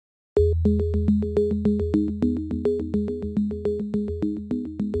In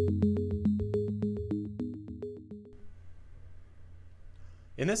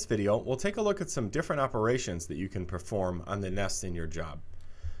this video, we'll take a look at some different operations that you can perform on the nest in your job.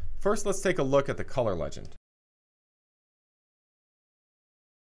 First, let's take a look at the color legend.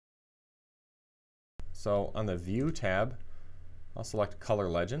 So on the View tab, I'll select Color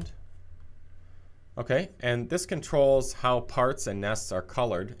Legend. Okay, and this controls how parts and nests are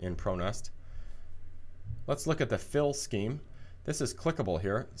colored in ProNest. Let's look at the Fill scheme. This is clickable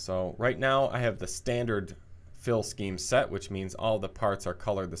here. So right now I have the standard fill scheme set, which means all the parts are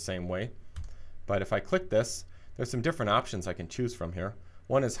colored the same way. But if I click this, there's some different options I can choose from here.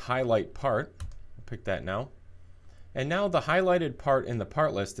 One is Highlight Part. I'll pick that now. And now the highlighted part in the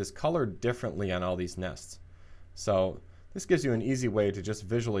part list is colored differently on all these nests. So this gives you an easy way to just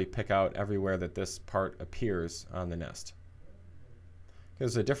visually pick out everywhere that this part appears on the nest.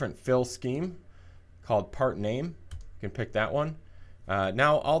 There's a different fill scheme called Part Name. You can pick that one.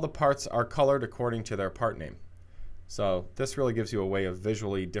 Now all the parts are colored according to their part name. So this really gives you a way of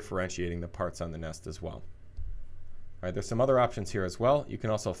visually differentiating the parts on the nest as well. All right, there's some other options here as well. You can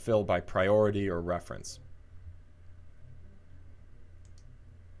also fill by priority or reference.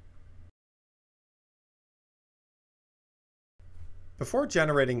 Before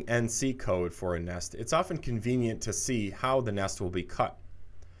generating NC code for a nest, it's often convenient to see how the nest will be cut.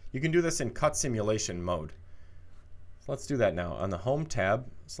 You can do this in Cut Simulation mode. So let's do that now. On the Home tab,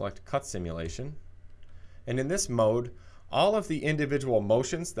 select Cut Simulation. And in this mode, all of the individual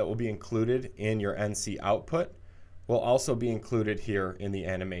motions that will be included in your NC output will also be included here in the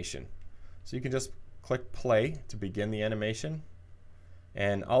animation. So you can just click play to begin the animation.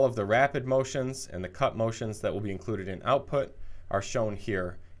 And all of the rapid motions and the cut motions that will be included in output are shown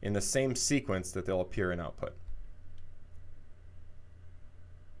here in the same sequence that they'll appear in output.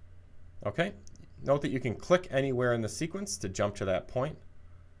 Okay, note that you can click anywhere in the sequence to jump to that point.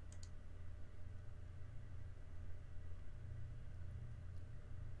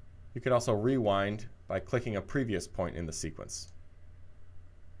 You could also rewind by clicking a previous point in the sequence.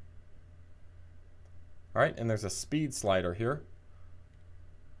 All right, and there's a speed slider here,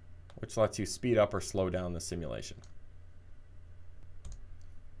 which lets you speed up or slow down the simulation.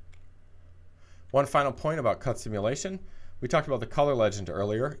 One final point about cut simulation. We talked about the color legend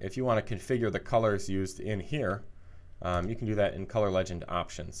earlier. If you want to configure the colors used in here, you can do that in color legend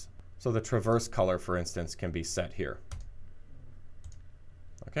options. So the traverse color, for instance, can be set here.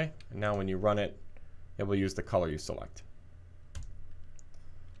 Okay, and now when you run it, it will use the color you select.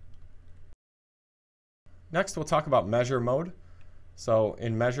 Next, we'll talk about measure mode. So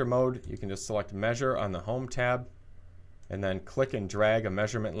in measure mode, you can just select measure on the Home tab and then click and drag a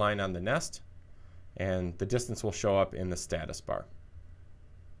measurement line on the nest, and the distance will show up in the status bar.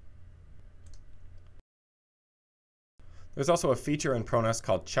 There's also a feature in ProNest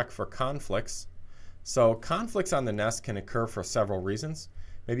called Check for Conflicts. So conflicts on the nest can occur for several reasons.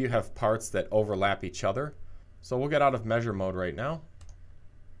 Maybe you have parts that overlap each other. So we'll get out of measure mode right now.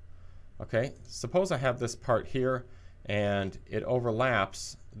 Okay, suppose I have this part here and it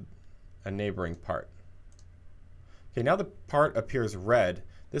overlaps a neighboring part. Okay, now the part appears red.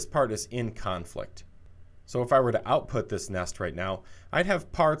 This part is in conflict. So if I were to output this nest right now, I'd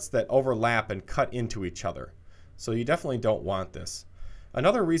have parts that overlap and cut into each other. So you definitely don't want this.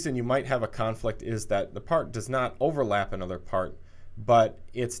 Another reason you might have a conflict is that the part does not overlap another part, but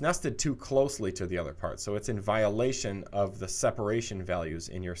it's nested too closely to the other part. So it's in violation of the separation values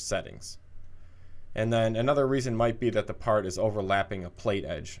in your settings. And then another reason might be that the part is overlapping a plate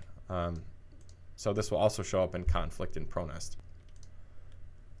edge. So this will also show up in conflict in ProNest.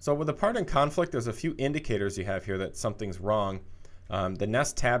 So with the part in conflict, there's a few indicators you have here that something's wrong. The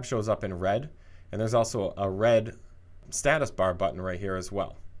Nest tab shows up in red, and there's also a red status bar button right here as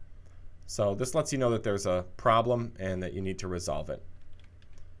well. So this lets you know that there's a problem and that you need to resolve it.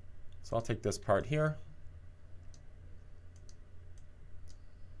 So I'll take this part here.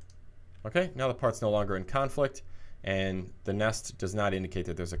 Okay, now the part's no longer in conflict, and the nest does not indicate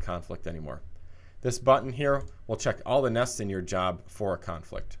that there's a conflict anymore. This button here will check all the nests in your job for a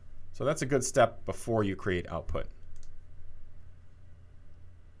conflict. So that's a good step before you create output.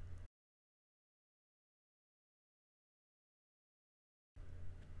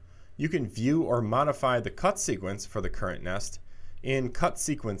 You can view or modify the cut sequence for the current nest in Cut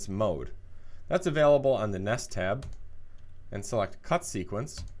Sequence mode. That's available on the Nest tab, and select Cut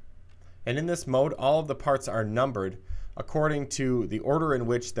Sequence. And in this mode, all of the parts are numbered according to the order in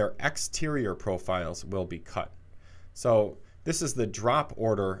which their exterior profiles will be cut. So this is the drop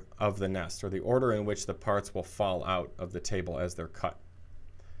order of the nest, or the order in which the parts will fall out of the table as they're cut.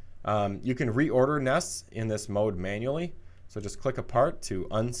 You can reorder nests in this mode manually. So just click a part to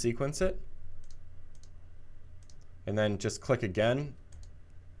unsequence it. And then just click again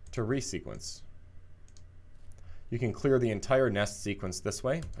to resequence. You can clear the entire nest sequence this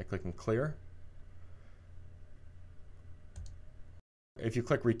way by clicking clear. If you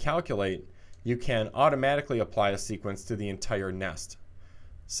click recalculate, you can automatically apply a sequence to the entire nest.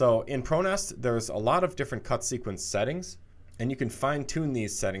 So in ProNest, there's a lot of different cut sequence settings, and you can fine tune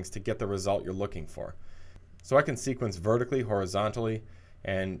these settings to get the result you're looking for. So I can sequence vertically, horizontally,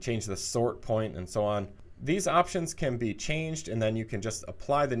 and change the sort point and so on. These options can be changed, and then you can just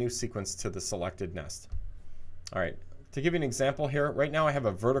apply the new sequence to the selected nest. All right, to give you an example here, right now I have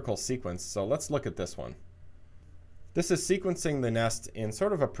a vertical sequence, so let's look at this one. This is sequencing the nest in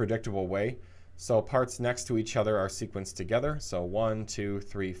sort of a predictable way. So parts next to each other are sequenced together. So 1, 2,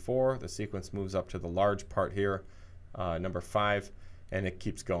 3, 4. The sequence moves up to the large part here, number 5, and it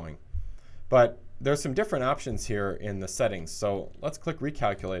keeps going. But there's some different options here in the settings. So let's click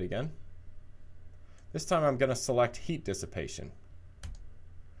recalculate again. This time I'm going to select heat dissipation.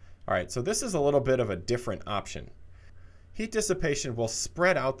 All right, so this is a little bit of a different option. Heat dissipation will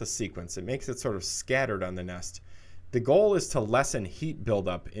spread out the sequence. It makes it sort of scattered on the nest. The goal is to lessen heat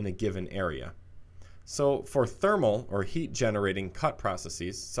buildup in a given area. So for thermal or heat generating cut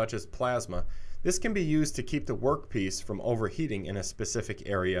processes, such as plasma, this can be used to keep the workpiece from overheating in a specific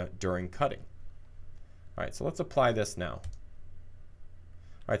area during cutting. All right, so let's apply this now.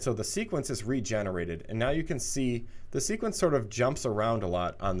 All right, so the sequence is regenerated, and now you can see the sequence sort of jumps around a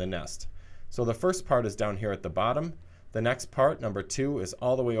lot on the nest. So the first part is down here at the bottom. The next part, number 2, is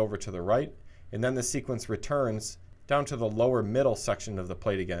all the way over to the right, and then the sequence returns down to the lower middle section of the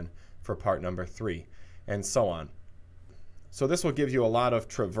plate again for part number 3, and so on. So this will give you a lot of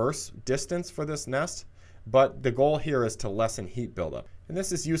traverse distance for this nest, but the goal here is to lessen heat buildup. And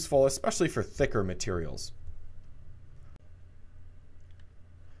this is useful especially for thicker materials.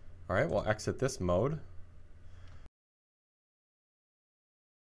 All right, we'll exit this mode.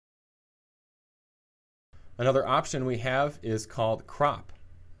 Another option we have is called crop.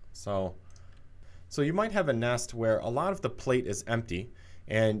 So you might have a nest where a lot of the plate is empty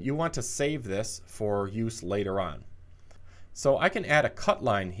and you want to save this for use later on. So I can add a cut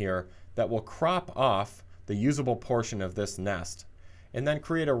line here that will crop off the usable portion of this nest and then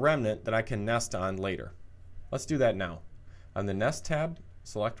create a remnant that I can nest on later. Let's do that now. On the Nest tab,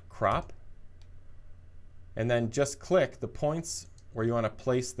 select Crop, and then just click the points where you want to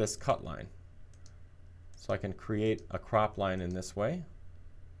place this cut line. So I can create a crop line in this way.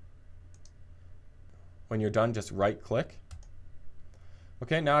 When you're done, just right-click.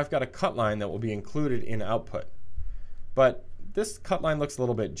 Okay, now I've got a cut line that will be included in output. But this cut line looks a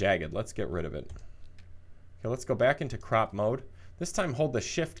little bit jagged. Let's get rid of it. Okay, let's go back into crop mode. This time hold the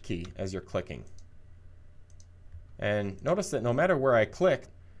Shift key as you're clicking. And notice that no matter where I click,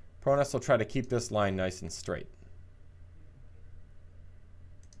 ProNest will try to keep this line nice and straight.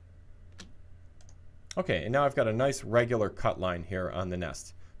 Okay, and now I've got a nice regular cut line here on the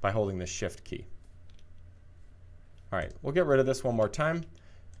nest by holding the Shift key. All right, we'll get rid of this one more time.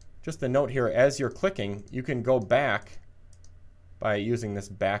 Just a note here, as you're clicking, you can go back by using this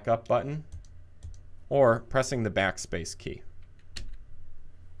backup button or pressing the backspace key.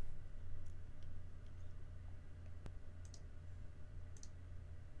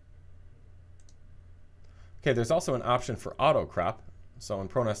 Okay, there's also an option for auto crop. So in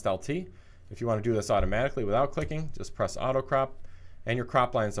ProNest LT, if you want to do this automatically without clicking, just press auto crop and your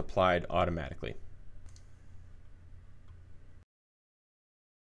crop line is applied automatically.